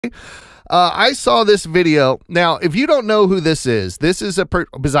I saw this video. Now, if you don't know who this is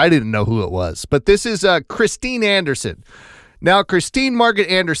because I didn't know who it was, but this is Christine Anderson. Now, Christine Margaret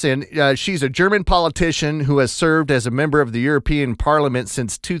Anderson, she's a German politician who has served as a member of the European Parliament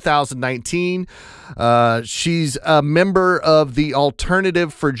since 2019. She's a member of the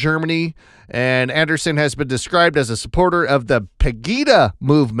Alternative for Germany, and Anderson has been described as a supporter of the Pegida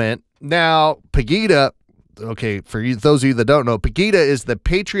movement. Now, Pegida, okay, for those of you that don't know, Pegida is the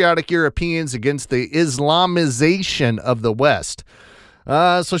Patriotic Europeans Against the Islamization of the West.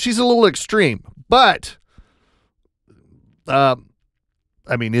 So she's a little extreme, but I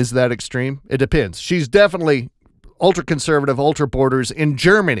mean, is that extreme? It depends. She's definitely ultra-conservative, ultra-borders in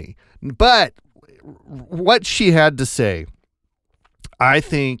Germany. But what she had to say, I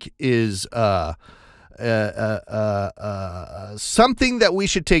think, is something that we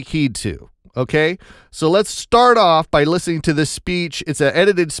should take heed to. Okay, so let's start off by listening to this speech. It's an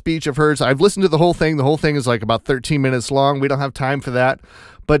edited speech of hers. I've listened to the whole thing. The whole thing is like about 13 minutes long. We don't have time for that.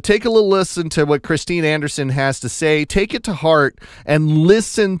 But take a little listen to what Christine Anderson has to say. Take it to heart and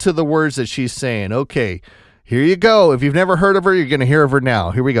listen to the words that she's saying. Okay, here you go. If you've never heard of her, you're going to hear of her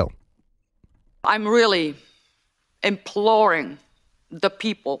now. Here we go. I'm really imploring the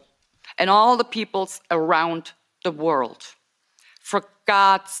people and all the peoples around the world, for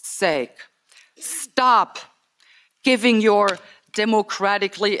God's sake, stop giving your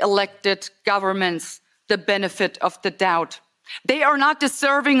democratically elected governments the benefit of the doubt. They are not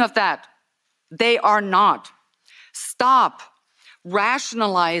deserving of that. They are not. Stop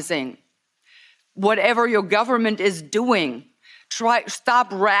rationalizing whatever your government is doing. Stop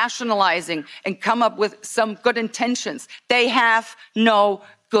rationalizing and come up with some good intentions. They have no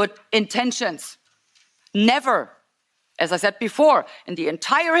good intentions. Never. As I said before, in the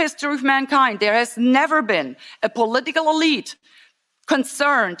entire history of mankind, there has never been a political elite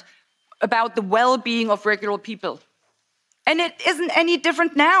concerned about the well-being of regular people. And it isn't any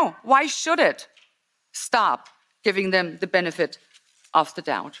different now. Why should it? Stop giving them the benefit of the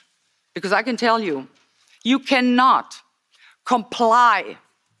doubt. Because I can tell you, you cannot comply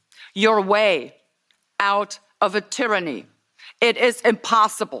your way out of a tyranny. It is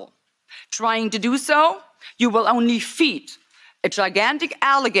impossible. Trying to do so, you will only feed a gigantic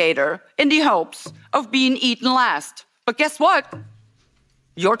alligator in the hopes of being eaten last. But guess what?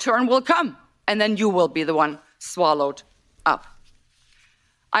 Your turn will come, and then you will be the one swallowed up.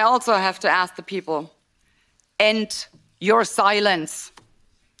 I also have to ask the people, end your silence.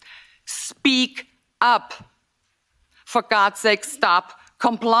 Speak up. For God's sake, stop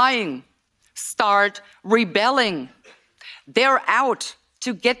complying. Start rebelling. They're out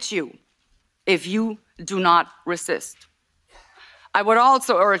to get you if you do not resist. I would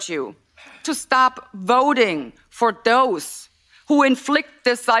also urge you to stop voting for those who inflict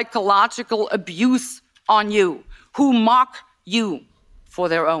this psychological abuse on you, who mock you for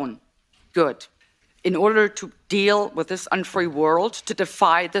their own good. In order to deal with this unfree world, to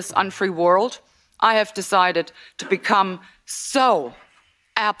defy this unfree world, I have decided to become so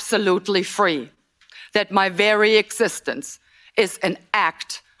absolutely free that my very existence is an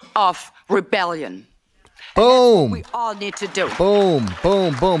act of rebellion. Boom. We all need to do. Boom,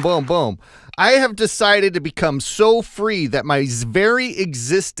 boom, boom, boom, boom. I have decided to become so free that my very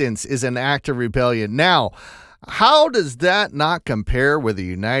existence is an act of rebellion. Now, how does that not compare with the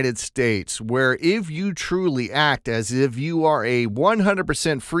United States, where if you truly act as if you are a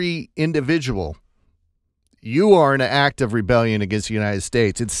 100% free individual, you are in an act of rebellion against the United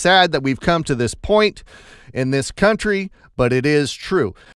States? It's sad that we've come to this point in this country, but it is true.